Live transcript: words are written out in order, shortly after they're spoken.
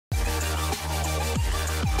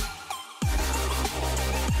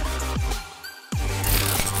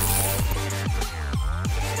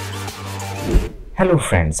Hello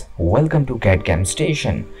friends, welcome to CAD/CAM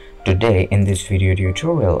Station. Today in this video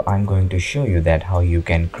tutorial I'm going to show you that how you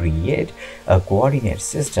can create a coordinate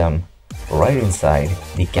system right inside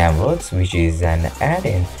the CamWorks, which is an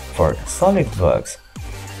add-in for Solidworks.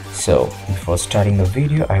 So before starting the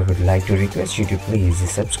video, I would like to request you to please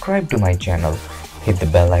subscribe to my channel, hit the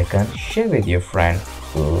bell icon, share with your friend,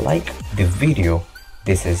 like the video.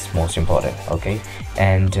 This is most important, okay?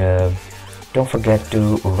 And don't forget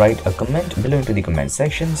to write a comment below into the comment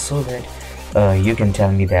section so that you can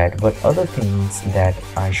tell me that what other things that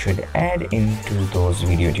I should add into those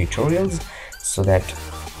video tutorials so that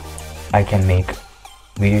I can make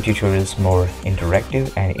video tutorials more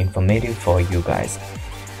interactive and informative for you guys.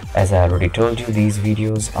 As I already told you, these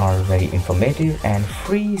videos are very informative and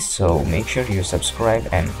free, so make sure you subscribe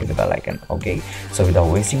and hit the bell icon, okay? So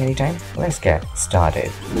without wasting any time, let's get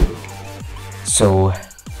started. So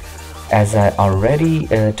as I already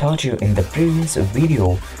taught you in the previous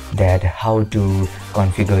video that how to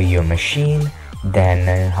configure your machine,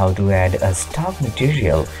 then how to add a stock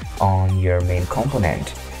material on your main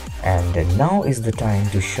component, and now is the time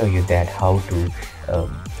to show you that how to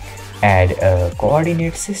add a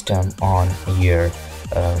coordinate system on your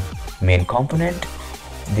main component.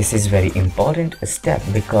 This is very important step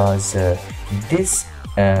because this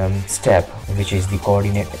step, which is the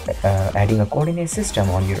coordinate, adding a coordinate system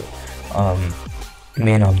on your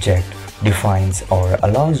main object, defines or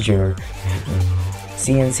allows your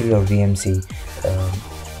CNC or VMC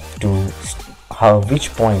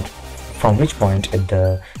from which point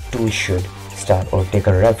the tool should start or take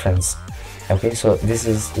a reference. Okay, so this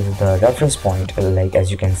is the reference point. Like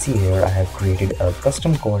as you can see here, I have created a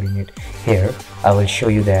custom coordinate here. I will show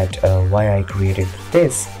you that why I created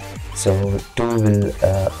this. So tool will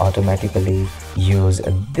automatically use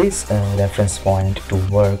this reference point to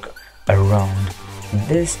work around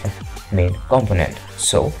this main component.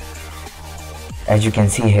 So as you can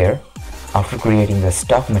see here, after creating the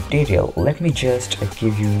stock material, let me just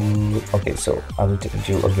give you, okay, so I will tell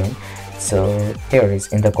you again. So here is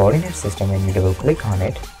in the coordinate system, when you double click on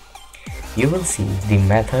it, you will see the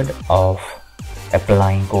method of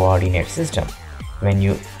applying coordinate system. When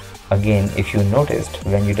you, again, if you noticed,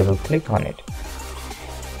 when you double click on it,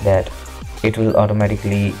 that it will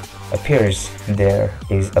automatically appears there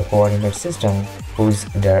is a coordinate system whose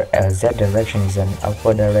z direction is an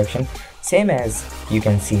upward direction, same as you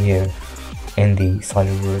can see here in the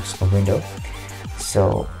SolidWorks window.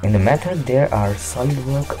 So in the method there are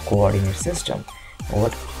SolidWorks coordinate system.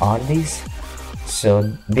 What are these? So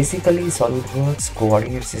basically SolidWorks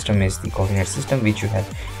coordinate system is the coordinate system which you have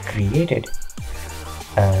created,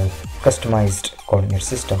 a customized coordinate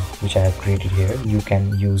system which I have created here. You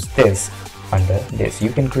can use this. Under this you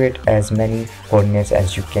can create as many coordinates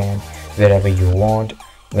as you can wherever you want.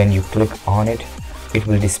 When you click on it, it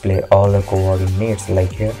will display all the coordinates.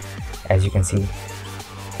 Like here, as you can see,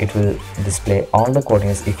 it will display all the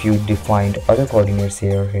coordinates. If you defined other coordinates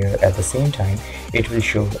here at the same time, it will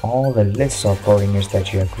show all the lists of coordinates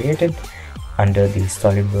that you have created under the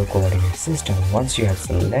SolidWorks coordinate system. Once you have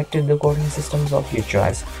selected the coordinate systems of your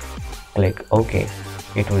choice, click OK.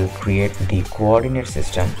 It will create the coordinate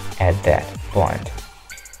system at that point.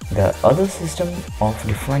 The other system of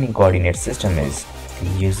defining coordinate system is the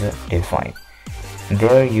user define.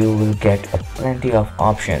 There you will get a plenty of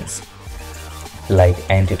options like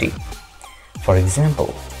entity. For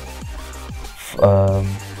example,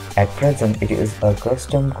 at present it is a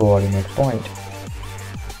custom coordinate point.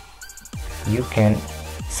 You can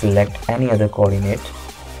select any other coordinate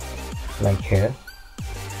like here,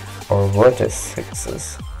 or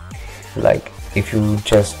vertices. Like if you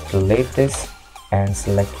just delete this and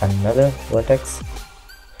select another vertex,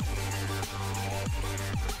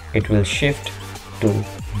 it will shift to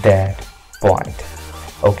that point.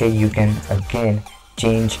 Okay, you can again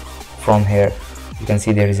change from here. You can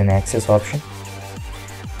see there is an axis option.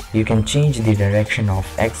 You can change the direction of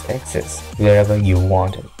x-axis wherever you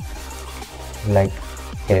want it. Like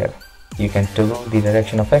here, you can toggle the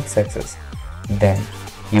direction of x-axis. Then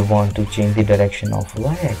you want to change the direction of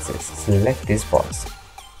y-axis, select this box,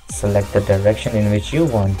 select the direction in which you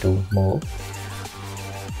want to move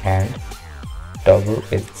and toggle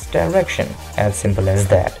its direction, as simple as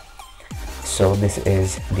that. So this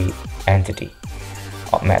is the entity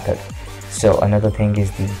method. So another thing is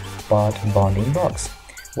the part bounding box.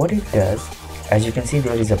 What it does, as you can see,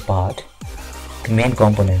 there is a part main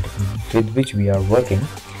component with which we are working.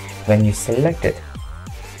 When you select it,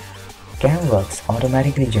 CamWorks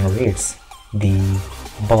automatically generates the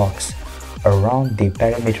box around the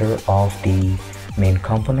perimeter of the main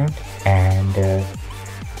component, and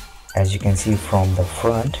as you can see from the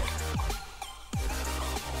front,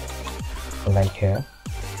 like here,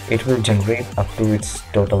 it will generate up to its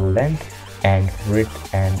total length and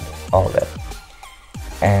width and all that.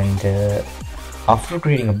 And after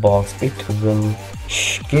creating a box, it will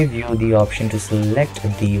give you the option to select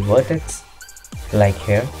the vertex like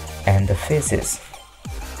here and the faces.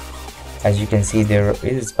 As you can see, there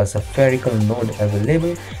is a spherical node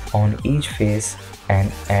available on each face,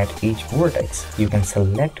 and at each vertex you can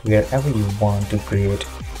select wherever you want to create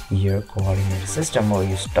your coordinate system, or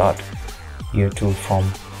you start your tool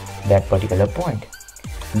from that particular point.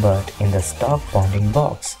 But in the stock bounding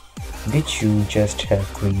box, which you just have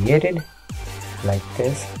created like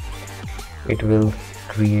this, it will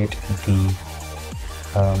create the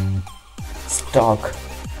stock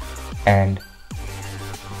and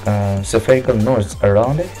spherical nodes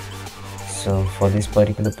around it. So for this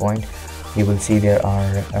particular point, you will see there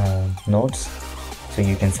are nodes, so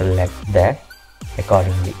you can select that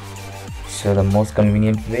accordingly. So the most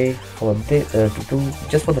convenient way for this to do,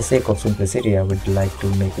 just for the sake of simplicity, I would like to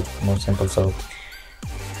make it more simple. So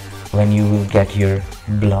when you will get your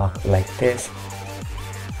block like this,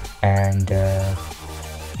 and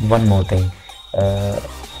one more thing,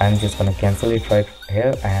 I'm just gonna cancel it right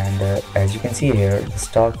here, and as you can see here, the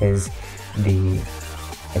stock is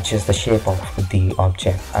it's just the shape of the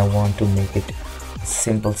object. I want to make it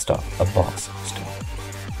simple stock, a box stock.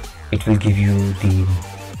 It will give you the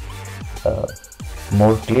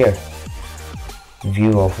more clear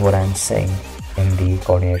view of what I'm saying in the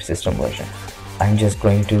coordinate system version. I'm just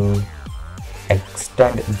going to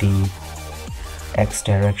extend the X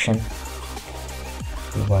direction,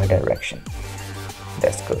 Y direction.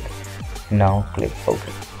 That's good. Now click OK.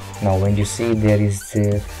 Now when you see there is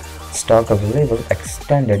the stock available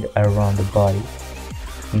extended around the body,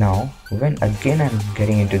 now when again I'm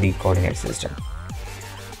getting into the coordinate system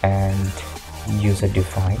and user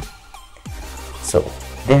define, so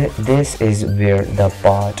this is where the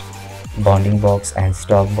part bounding box and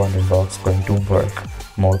stock bounding box going to work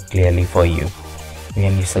more clearly for you.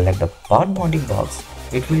 When you select the part bounding box,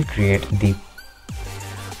 it will create the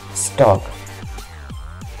stock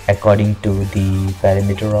according to the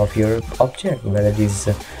perimeter of your object, whether it is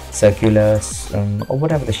circular or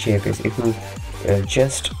whatever the shape is. It will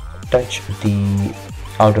just touch the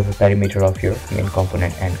outer perimeter of your main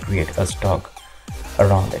component and create a stock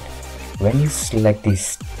around it. When you select the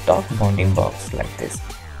stock bounding box like this,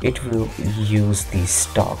 it will use the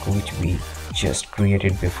stock which we just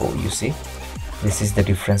created before. You see, this is the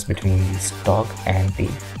difference between the stock and the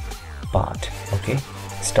part. Okay,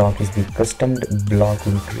 stock is the custom block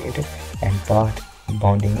we created, and part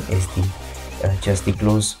bounding is the just the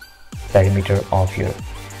close perimeter of your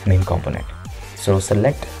main component. So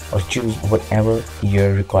select or choose whatever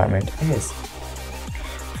your requirement is.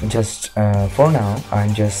 Just for now,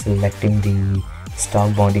 I'm just selecting the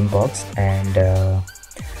stock bounding box, and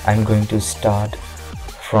I'm going to start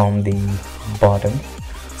from the bottom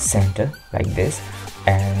center like this,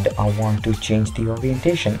 and I want to change the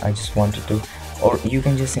orientation. I just wanted to, or you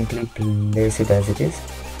can just simply place it as it is.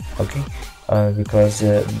 Okay, because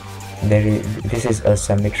this is a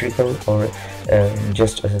symmetrical or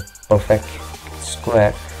just a perfect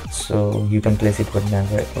square, so you can place it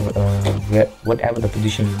whatever the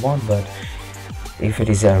position you want. But if it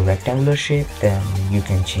is a rectangular shape, then you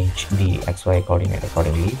can change the XY coordinate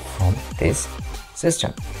accordingly from this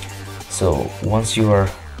system. So once you are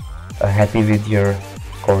happy with your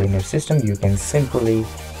coordinate system, you can simply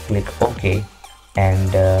click OK,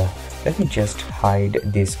 and let me just hide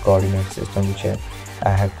this coordinate system which I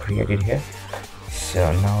have created here.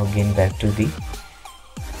 So now again back to the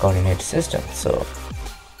coordinate system. So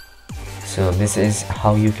this is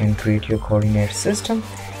how you can create your coordinate system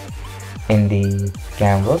in the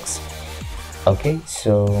CamWorks. Okay,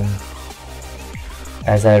 so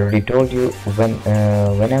as I already told you,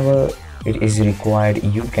 whenever it is required,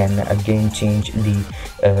 you can again change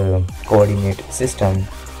the coordinate system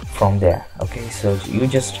from there. Okay, so you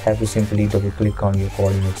just have to simply double click on your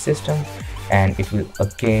coordinate system, and it will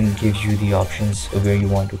again give you the options where you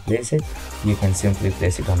want to place it. You can simply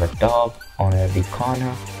place it on the top, on the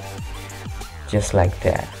corner, just like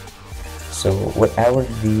that. So whatever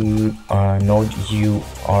the node you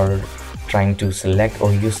are trying to select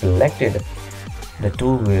or you selected, the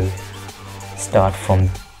tool will start from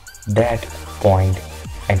that point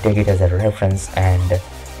and take it as a reference and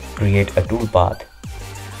create a toolpath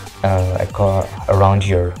around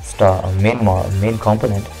your main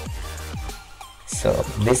component. So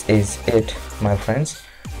this is it, my friends,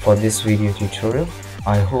 for this video tutorial.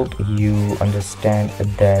 I hope you understand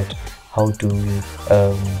that how to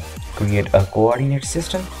create a coordinate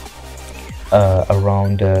system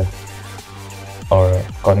around or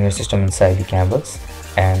coordinate system inside the CamWorks,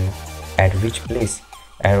 and at which place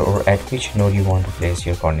or at which node you want to place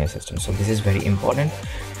your coordinate system. So this is very important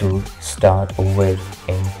to start with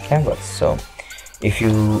in CamWorks. So if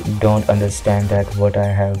you don't understand that what I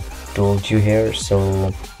have told you here,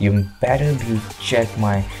 so you better be check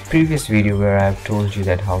my previous video where I have told you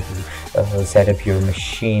that how to set up your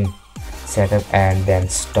machine setup and then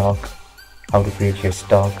stock, how to create your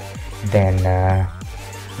stock. Then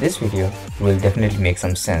this video will definitely make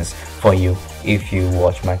some sense for you if you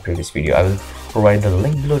watch my previous video. I will provide the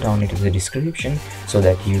link below down into the description so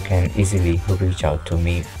that you can easily reach out to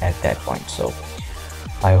me at that point. So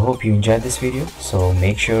I hope you enjoyed this video, so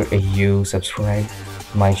make sure you subscribe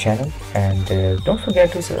my channel, and don't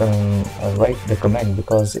forget to write the comment,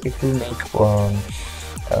 because it will make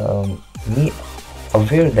me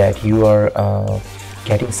aware that you are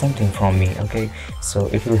getting something from me. Okay, so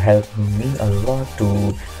it will help me a lot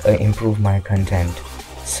to improve my content.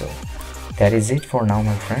 So that is it for now,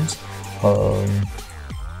 my friends.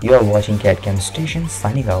 You are watching CAD Cam Station,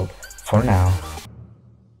 signing out for now.